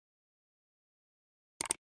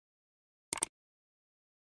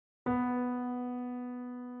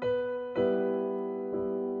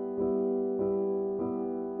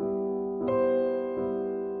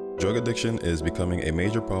Drug addiction is becoming a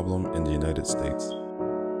major problem in the United States.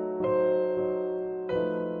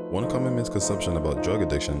 One common misconception about drug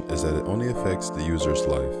addiction is that it only affects the user's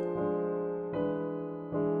life.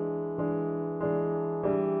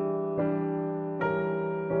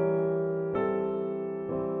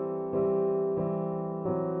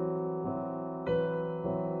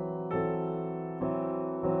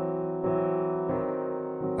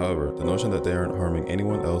 However, the notion that they aren't harming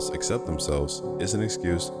anyone else except themselves is an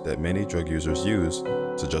excuse that many drug users use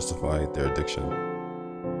to justify their addiction.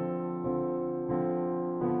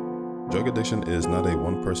 Drug addiction is not a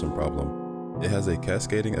one-person problem. It has a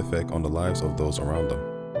cascading effect on the lives of those around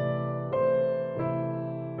them.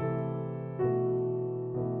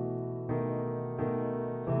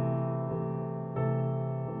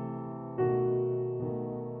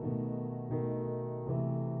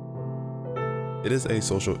 It is a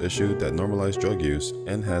social issue that normalizes drug use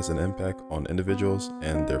and has an impact on individuals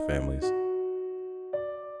and their families.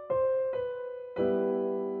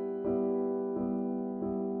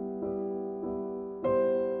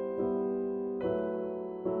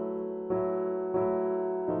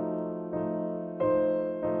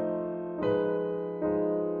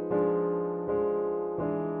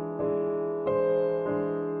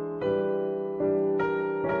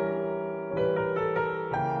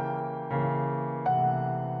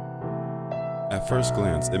 At first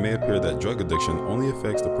glance, it may appear that drug addiction only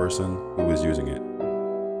affects the person who is using it.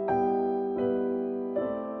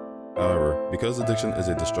 However, because addiction is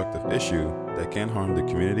a destructive issue that can harm the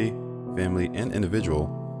community, family, and individual,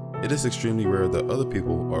 it is extremely rare that other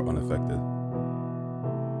people are unaffected.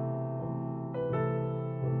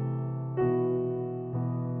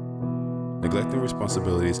 Neglecting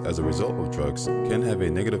responsibilities as a result of drugs can have a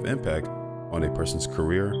negative impact on a person's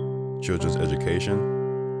career, children's education,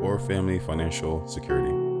 or family financial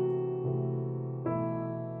security.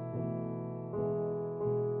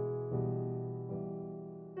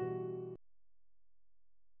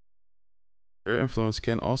 Their influence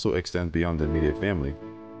can also extend beyond the immediate family.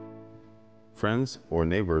 Friends or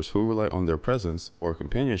neighbors who rely on their presence or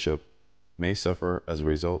companionship may suffer as a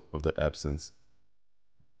result of their absence.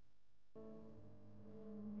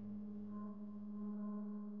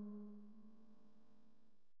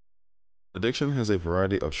 Addiction has a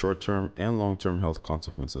variety of short-term and long-term health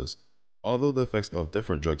consequences. Although the effects of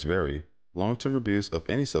different drugs vary, long-term abuse of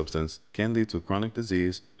any substance can lead to chronic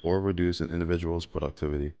disease or reduce an individual's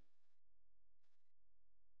productivity.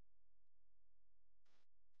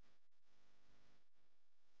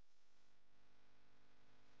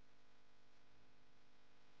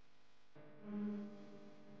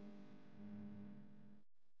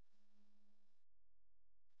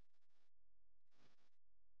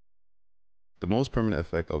 The most permanent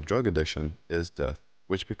effect of drug addiction is death,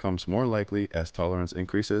 which becomes more likely as tolerance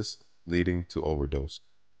increases, leading to overdose.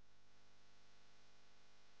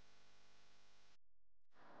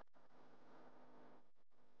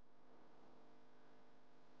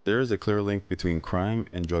 There is a clear link between crime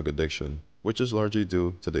and drug addiction, which is largely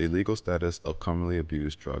due to the illegal status of commonly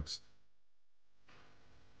abused drugs.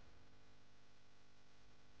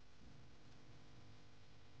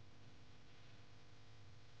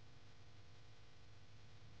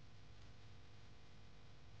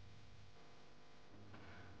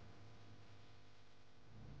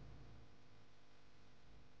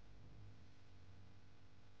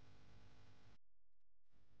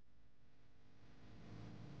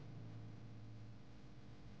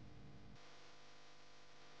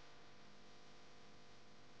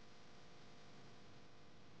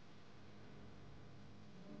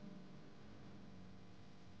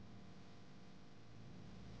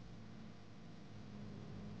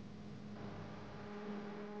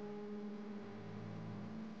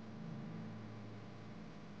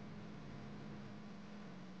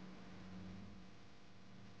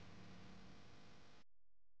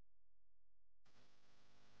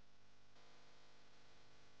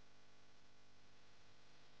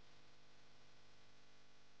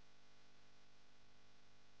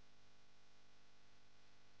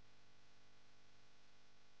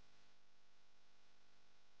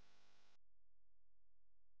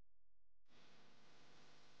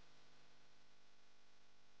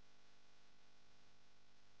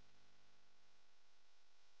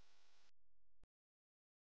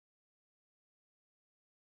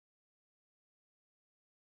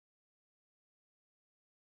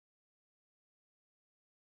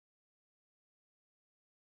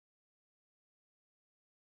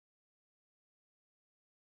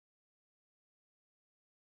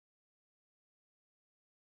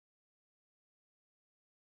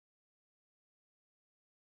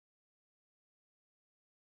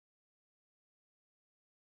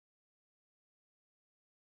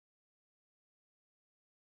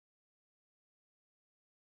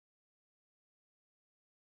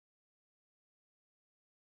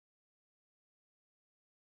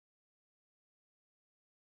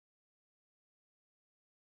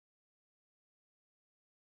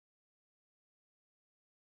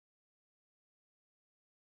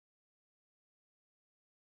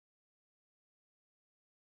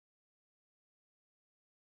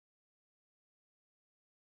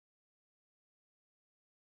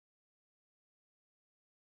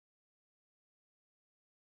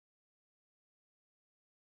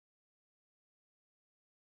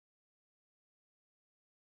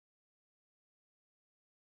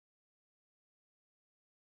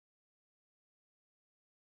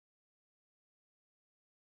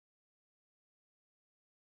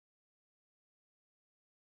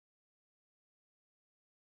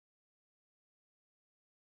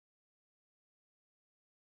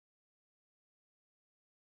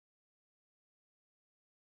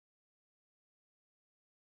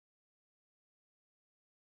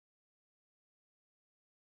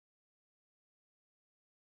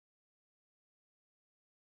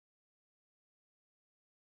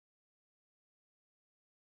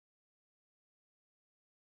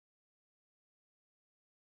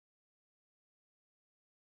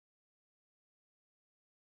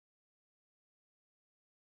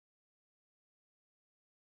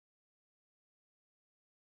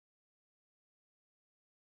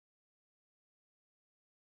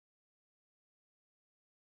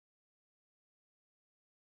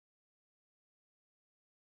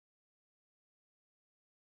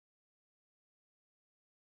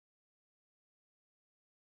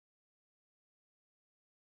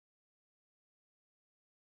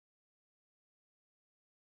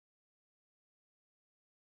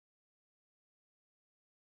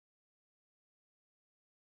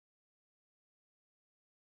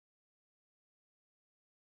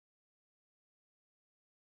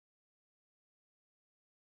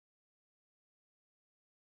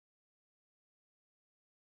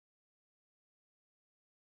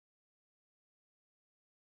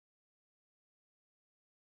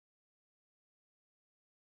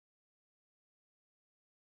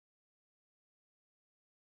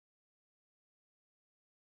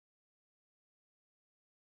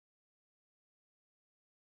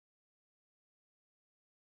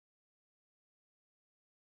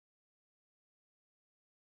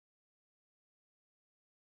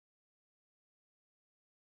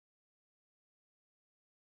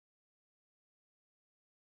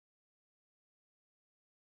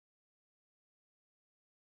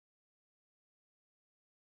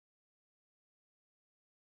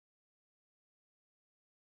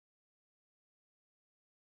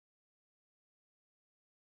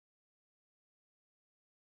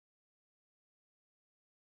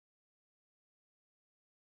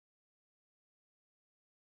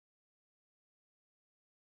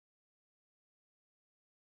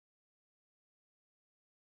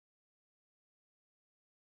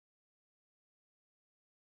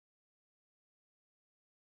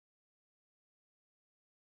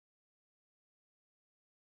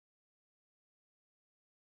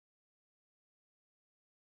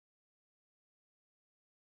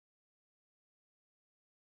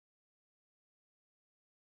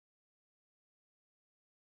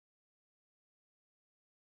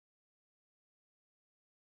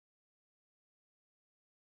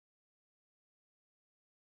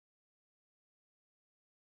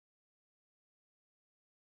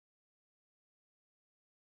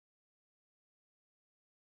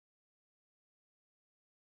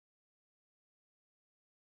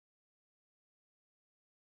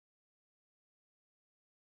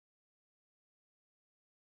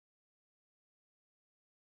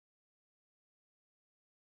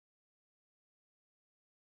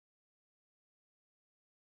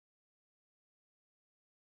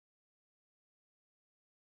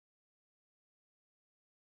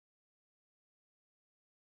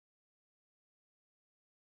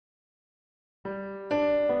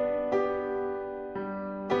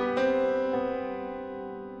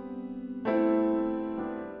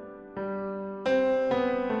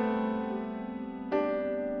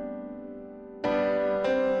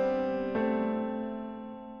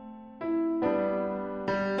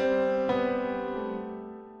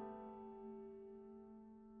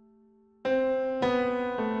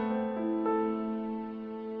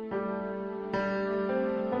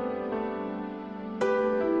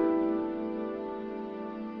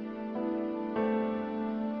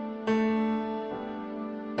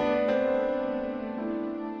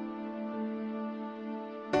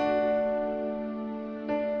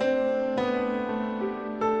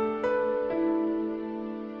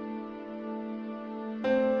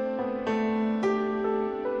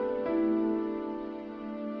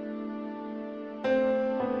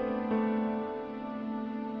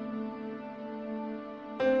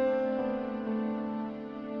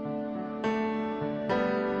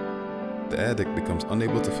 the addict becomes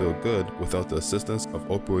unable to feel good without the assistance of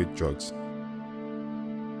opioid drugs.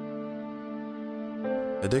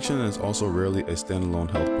 Addiction is also rarely a standalone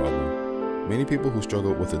health problem. Many people who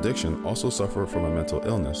struggle with addiction also suffer from a mental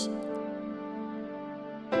illness.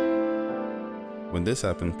 When this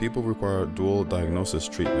happens, people require dual diagnosis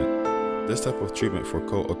treatment. This type of treatment for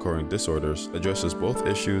co-occurring disorders addresses both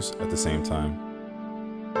issues at the same time.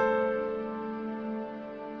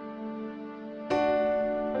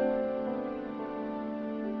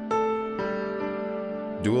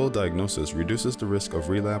 Dual diagnosis reduces the risk of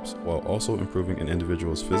relapse while also improving an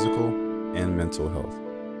individual's physical and mental health.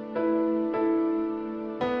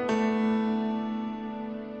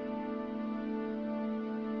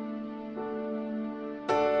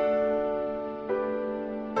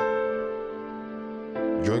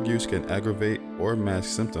 Drug use can aggravate or mask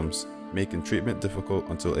symptoms, making treatment difficult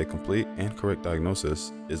until a complete and correct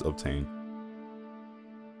diagnosis is obtained.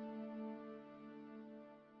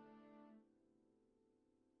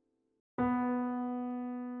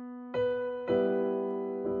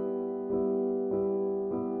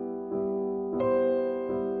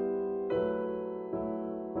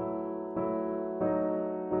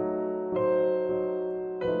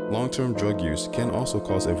 Long-term drug use can also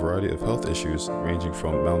cause a variety of health issues ranging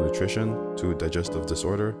from malnutrition to digestive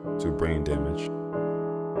disorder to brain damage.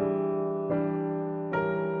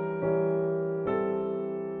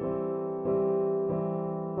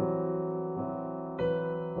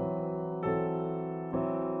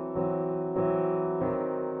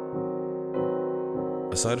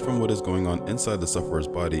 Aside from what is going on inside the sufferer's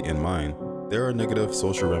body and mind, there are negative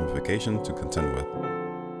social ramifications to contend with.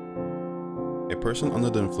 A person under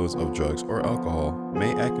the influence of drugs or alcohol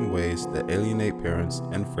may act in ways that alienate parents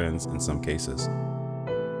and friends in some cases.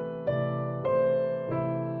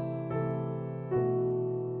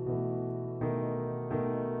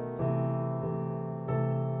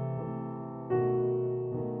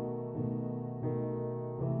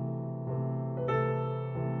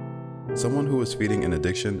 Someone who is feeding an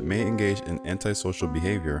addiction may engage in antisocial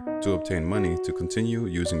behavior to obtain money to continue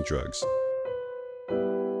using drugs.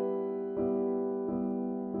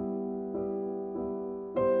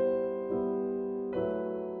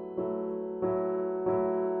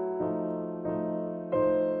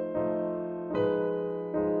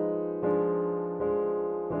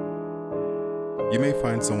 You may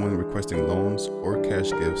find someone requesting loans or cash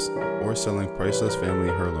gifts or selling priceless family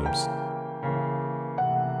heirlooms.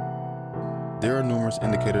 There are numerous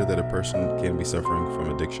indicators that a person can be suffering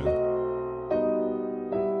from addiction.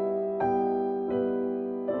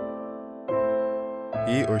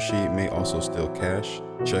 He or she may also steal cash,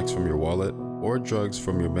 checks from your wallet, or drugs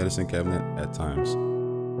from your medicine cabinet at times.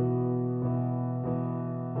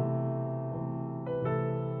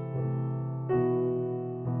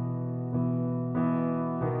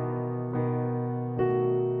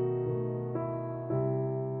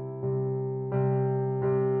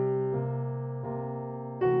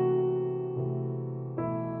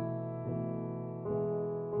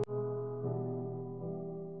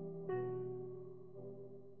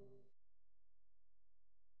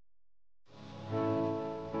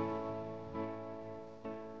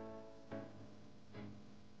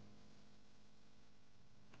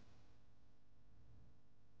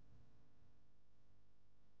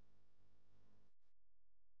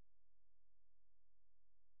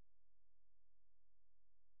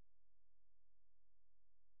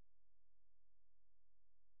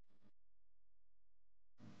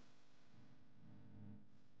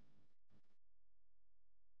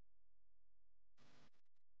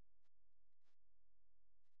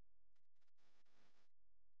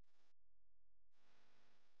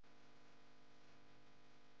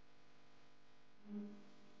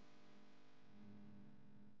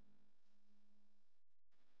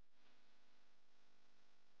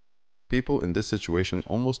 People in this situation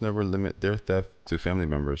almost never limit their theft to family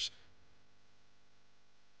members.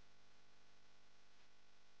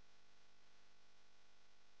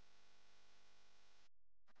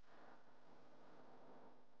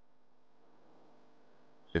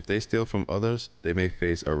 If they steal from others, they may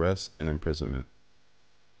face arrest and imprisonment.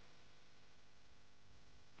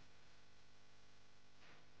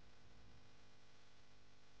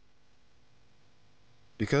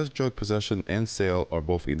 Because drug possession and sale are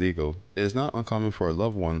both illegal, it is not uncommon for a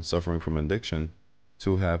loved one suffering from addiction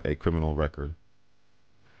to have a criminal record.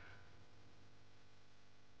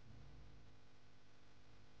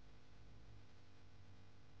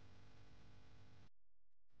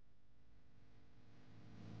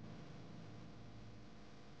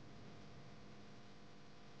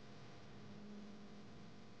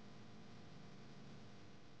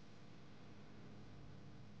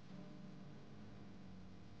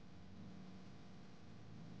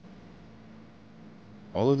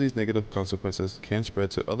 All of these negative consequences can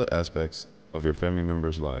spread to other aspects of your family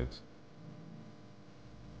members' lives.